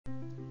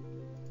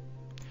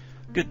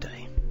Good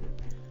day.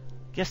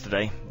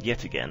 Yesterday,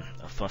 yet again,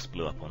 a fuss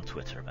blew up on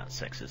Twitter about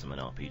sexism and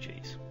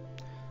RPGs.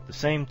 The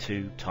same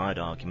two tired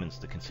arguments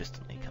that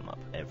consistently come up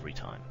every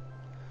time.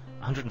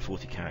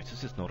 140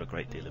 characters is not a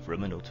great deal of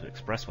room in order to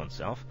express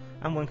oneself,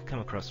 and one can come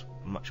across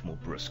much more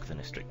brusque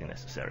than is strictly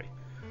necessary.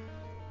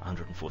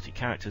 140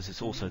 characters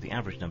is also the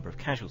average number of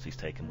casualties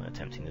taken when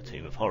attempting the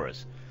Tomb of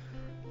Horrors.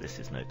 This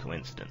is no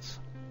coincidence.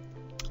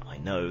 I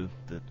know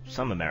that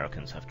some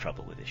Americans have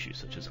trouble with issues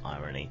such as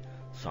irony,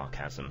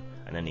 sarcasm,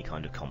 and any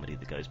kind of comedy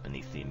that goes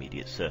beneath the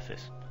immediate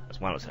surface,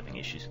 as well as having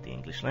issues with the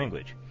English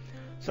language.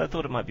 So I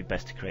thought it might be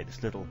best to create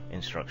this little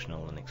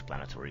instructional and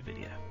explanatory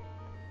video.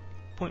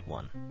 Point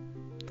 1.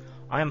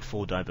 I am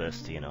for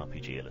diversity in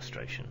RPG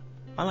illustration.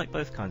 I like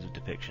both kinds of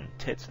depiction,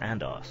 tits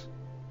and arse.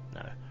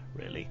 No,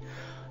 really.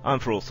 I'm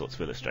for all sorts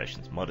of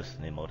illustrations, modest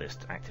and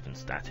immodest, active and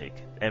static,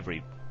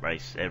 every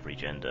race, every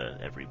gender,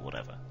 every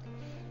whatever.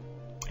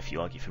 If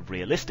you argue for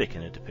realistic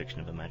in a depiction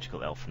of a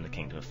magical elf from the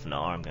kingdom of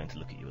Fnar, I'm going to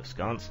look at you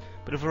askance,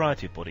 but a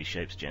variety of body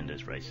shapes,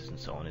 genders, races and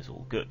so on is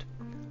all good.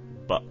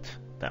 But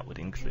that would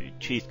include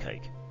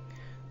cheesecake.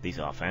 These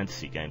are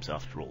fantasy games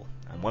after all,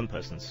 and one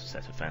person's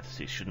set of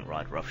fantasies shouldn't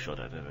ride roughshod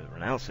over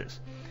everyone else's.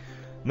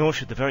 Nor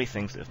should the very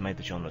things that have made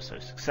the genre so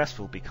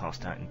successful be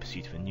cast out in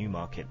pursuit of a new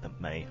market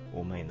that may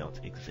or may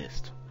not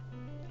exist.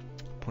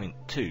 Point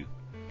 2.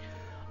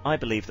 I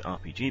believe that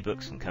RPG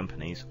books and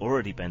companies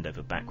already bend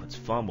over backwards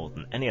far more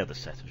than any other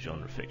set of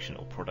genre fiction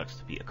or products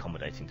to be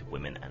accommodating to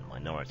women and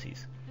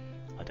minorities.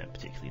 I don't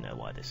particularly know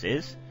why this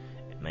is.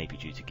 It may be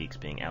due to geeks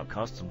being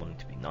outcasts and wanting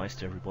to be nice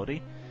to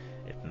everybody.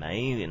 It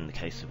may, in the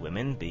case of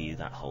women, be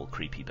that whole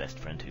creepy best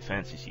friend who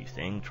fancies you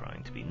thing,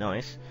 trying to be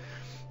nice.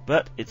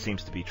 But it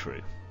seems to be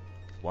true.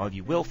 While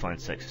you will find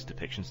sexist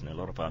depictions in a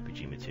lot of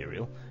RPG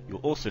material, you'll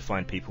also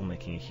find people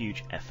making a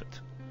huge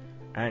effort.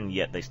 And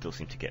yet they still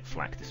seem to get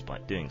flack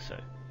despite doing so.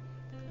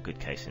 A good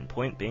case in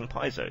point being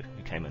Paizo,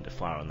 who came under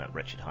fire on that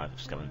wretched hive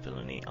of scum and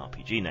villainy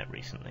RPGNet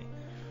recently,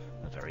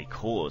 the very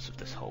cause of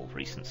this whole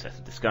recent set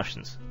of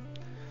discussions.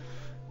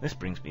 This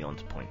brings me on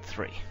to point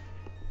 3.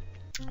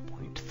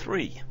 Point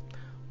 3.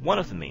 One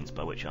of the means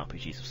by which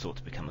RPGs have sought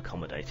to become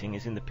accommodating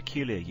is in the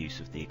peculiar use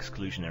of the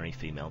exclusionary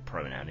female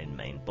pronoun in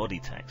main body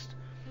text,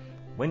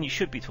 when you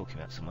should be talking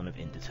about someone of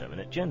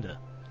indeterminate gender.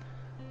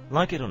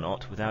 Like it or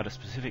not, without a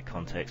specific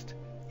context,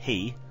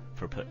 he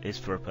is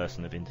for a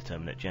person of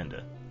indeterminate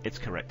gender. It's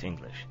correct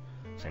English.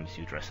 Same as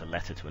you address a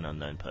letter to an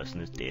unknown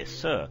person as Dear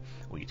Sir,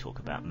 or you talk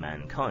about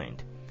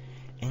mankind.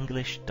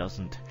 English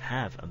doesn't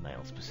have a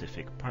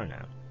male-specific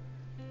pronoun.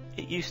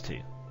 It used to,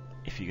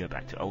 if you go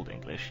back to Old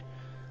English,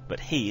 but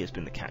he has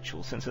been the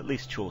catch-all since at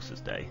least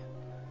Chaucer's day.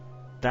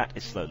 That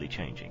is slowly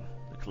changing.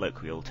 The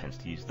colloquial tends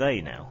to use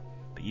they now,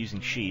 but using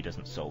she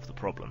doesn't solve the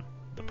problem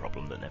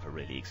that never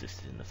really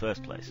existed in the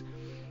first place.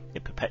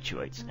 It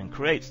perpetuates and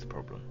creates the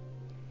problem,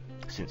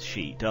 since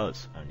she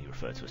does only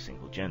refer to a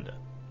single gender.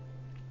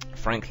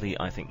 Frankly,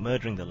 I think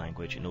murdering the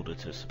language in order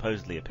to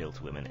supposedly appeal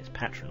to women is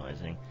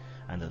patronising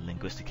and the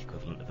linguistic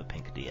equivalent of a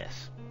pink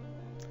DS.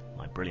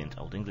 My brilliant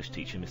Old English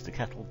teacher, Mr.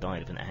 Kettle,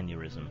 died of an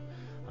aneurysm.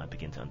 I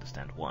begin to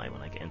understand why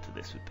when I get into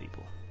this with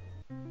people.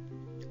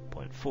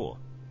 Point 4.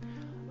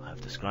 I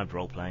have described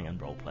role-playing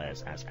and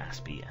role-players as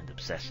aspy and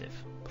obsessive.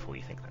 Before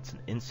you think that's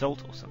an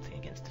insult or something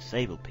against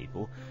disabled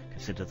people,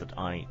 consider that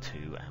I,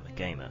 too, am a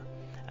gamer,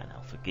 an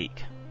alpha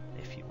geek,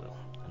 if you will,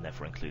 and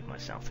therefore include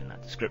myself in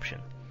that description.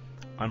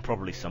 I'm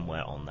probably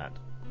somewhere on that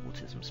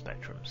autism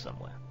spectrum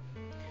somewhere.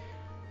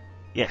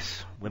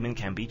 Yes, women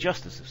can be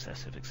just as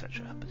obsessive,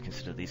 etc., but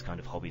consider these kind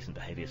of hobbies and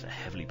behaviours are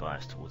heavily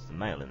biased towards the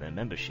male in their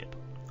membership,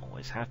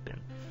 always have been,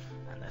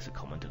 and there's a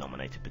common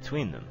denominator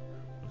between them.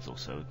 There's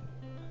also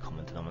a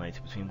common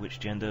denominator between which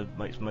gender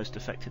is most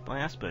affected by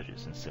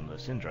Asperger's and similar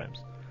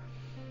syndromes.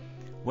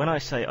 When I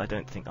say I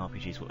don't think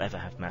RPGs will ever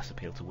have mass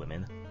appeal to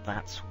women,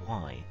 that's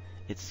why.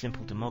 It's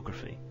simple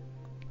demography.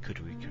 Could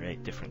we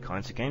create different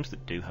kinds of games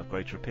that do have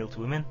greater appeal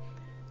to women?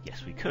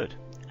 Yes, we could,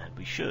 and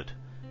we should,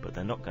 but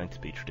they're not going to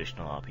be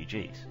traditional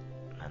RPGs,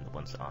 and the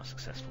ones that are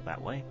successful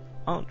that way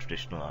aren't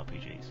traditional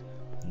RPGs,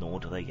 nor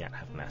do they yet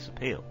have mass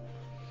appeal.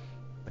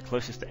 The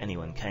closest that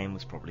anyone came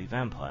was probably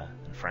Vampire,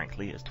 and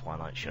frankly, as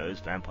Twilight shows,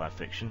 vampire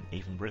fiction,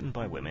 even written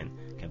by women,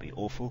 can be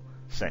awful,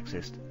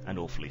 sexist, and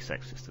awfully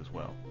sexist as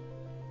well.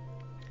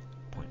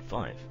 Point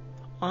 5.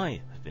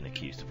 I have been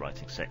accused of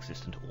writing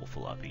sexist and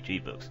awful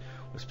RPG books,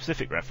 with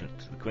specific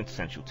reference to the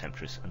quintessential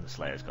Temptress and the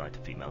Slayer's Guide to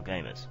Female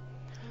Gamers.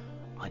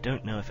 I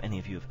don't know if any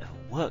of you have ever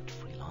worked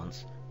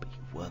freelance, but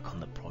you work on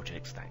the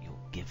projects that you're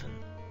given,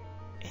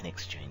 in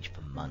exchange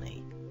for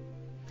money.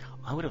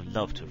 I would have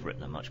loved to have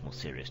written a much more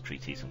serious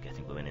treatise on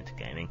getting women into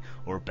gaming,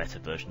 or a better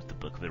version of the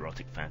book of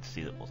erotic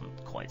fantasy that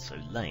wasn't quite so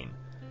lame,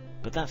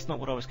 but that's not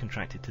what I was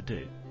contracted to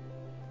do.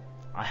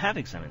 I have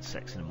examined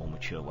sex in a more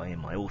mature way in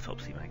my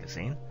Autopsy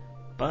magazine,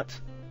 but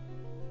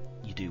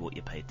you do what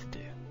you're paid to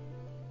do.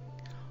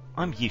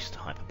 I'm used to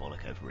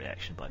hyperbolic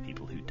overreaction by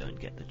people who don't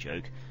get the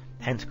joke.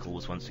 Hentacle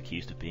was once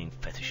accused of being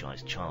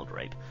fetishised child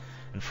rape,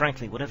 and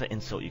frankly, whatever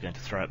insult you're going to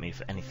throw at me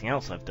for anything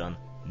else I've done,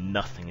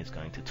 nothing is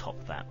going to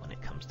top that when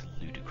it comes to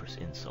ludicrous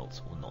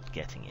insults or not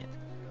getting it.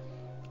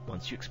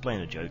 Once you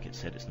explain a joke, it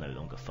said it's no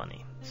longer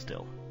funny.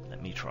 Still,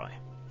 let me try.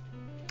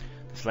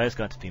 The Slayer's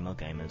Guide to Female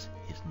Gamers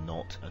is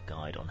not a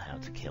guide on how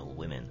to kill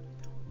women,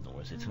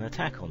 nor is it an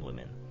attack on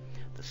women.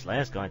 The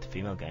Slayer's Guide to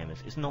Female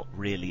Gamers is not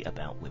really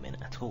about women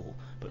at all,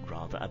 but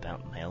rather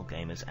about male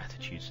gamers'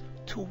 attitudes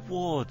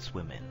towards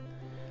women.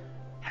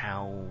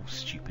 How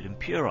stupid and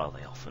puerile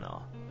they often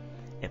are.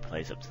 It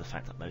plays up to the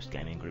fact that most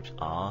gaming groups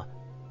are,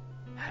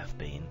 have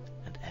been,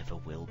 and ever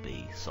will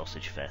be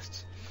sausage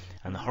fests,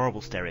 and the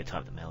horrible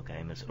stereotype that male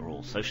gamers are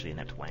all socially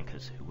inept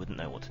wankers who wouldn't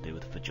know what to do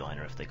with a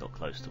vagina if they got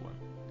close to one.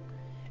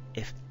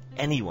 If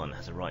anyone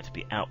has a right to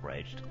be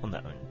outraged on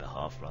their own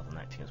behalf rather than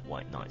acting as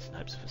white knights in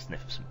hopes of a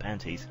sniff of some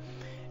panties,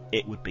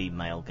 it would be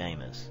male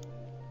gamers.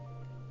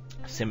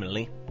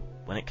 Similarly,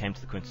 when it came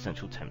to the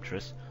quintessential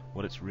temptress,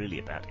 what it's really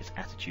about is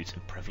attitudes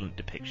and prevalent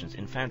depictions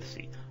in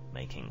fantasy,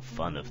 making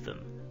fun of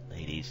them.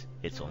 Ladies,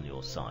 it's on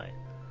your side.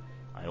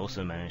 I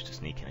also managed to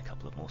sneak in a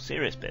couple of more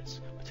serious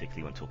bits,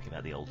 particularly when talking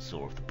about the old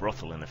saw of the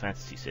brothel in the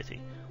fantasy city,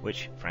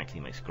 which frankly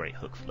makes a great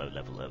hook for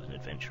low-level urban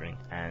adventuring,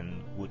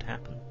 and would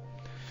happen.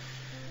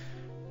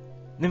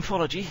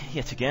 Nymphology,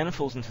 yet again,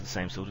 falls into the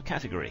same sort of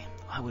category.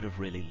 I would have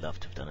really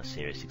loved to have done a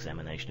serious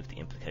examination of the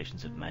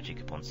implications of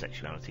magic upon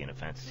sexuality in a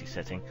fantasy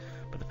setting,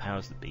 but the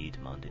powers that be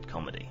demanded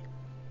comedy.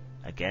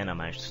 Again, I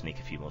managed to sneak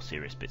a few more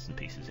serious bits and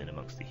pieces in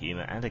amongst the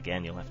humour, and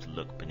again you'll have to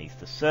look beneath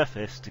the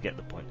surface to get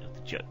the point of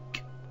the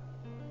joke.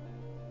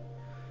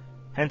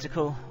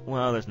 Hentacle?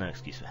 Well, there's no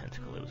excuse for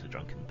Hentacle, it was a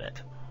drunken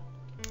bet.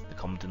 The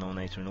common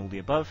denominator in all the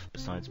above,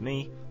 besides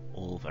me,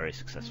 all very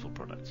successful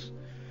products.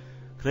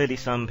 Clearly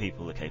some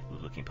people are capable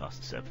of looking past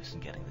the surface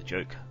and getting the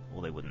joke,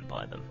 or they wouldn't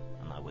buy them,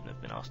 and I wouldn't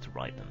have been asked to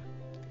write them.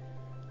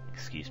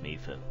 Excuse me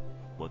for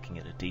working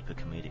at a deeper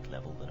comedic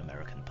level than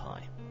American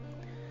Pie.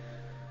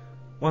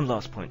 One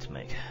last point to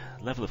make.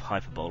 The level of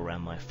hyperbole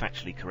around my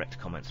factually correct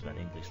comments about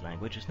English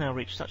language has now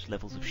reached such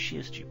levels of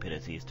sheer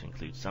stupidity as to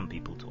include some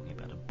people talking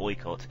about a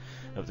boycott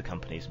of the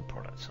companies and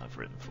products I've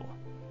written for.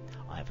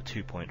 I have a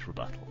 2-point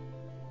rebuttal.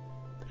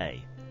 A.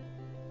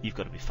 You've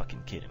got to be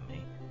fucking kidding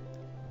me.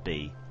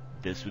 B.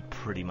 This would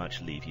pretty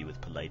much leave you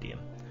with Palladium,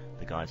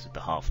 the guys with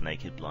the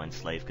half-naked blind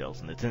slave girls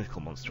and the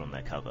tentacle monster on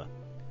their cover.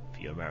 For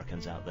you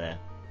Americans out there,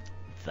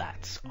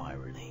 that's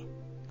irony.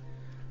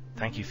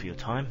 Thank you for your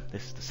time.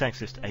 This is the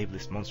sexist,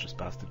 ableist, monstrous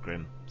bastard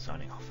Grim,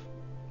 signing off.